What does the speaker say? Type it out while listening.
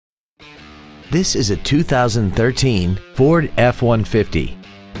This is a 2013 Ford F-150.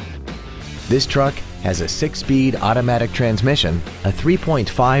 This truck has a 6-speed automatic transmission, a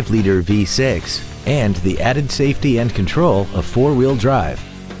 3.5-liter V6, and the added safety and control of 4-wheel drive.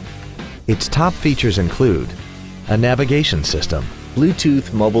 Its top features include a navigation system,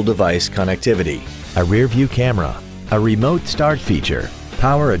 Bluetooth mobile device connectivity, a rear-view camera, a remote start feature,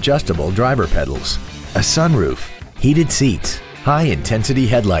 power adjustable driver pedals, a sunroof, heated seats, high-intensity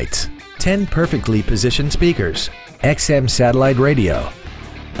headlights, 10 perfectly positioned speakers, XM satellite radio,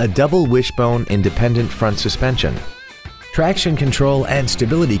 a double wishbone independent front suspension, traction control and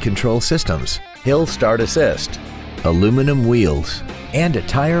stability control systems, hill start assist, aluminum wheels, and a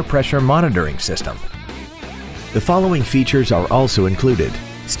tire pressure monitoring system. The following features are also included: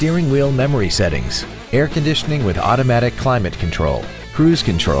 steering wheel memory settings, air conditioning with automatic climate control, cruise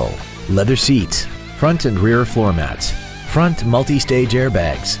control, leather seats, front and rear floor mats, front multi-stage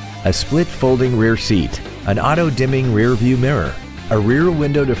airbags, a split folding rear seat, an auto-dimming rear view mirror, a rear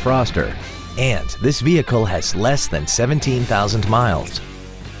window defroster, and this vehicle has less than 17,000 miles.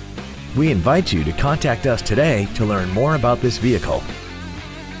 We invite you to contact us today to learn more about this vehicle.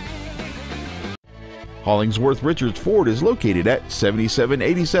 Hollingsworth Richards Ford is located at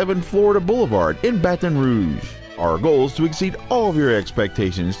 7787 Florida Boulevard in Baton Rouge. Our goal is to exceed all of your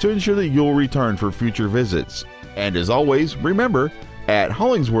expectations to ensure that you'll return for future visits. And as always, remember, at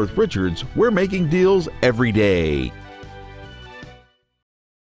Hollingsworth Richards, we're making deals every day.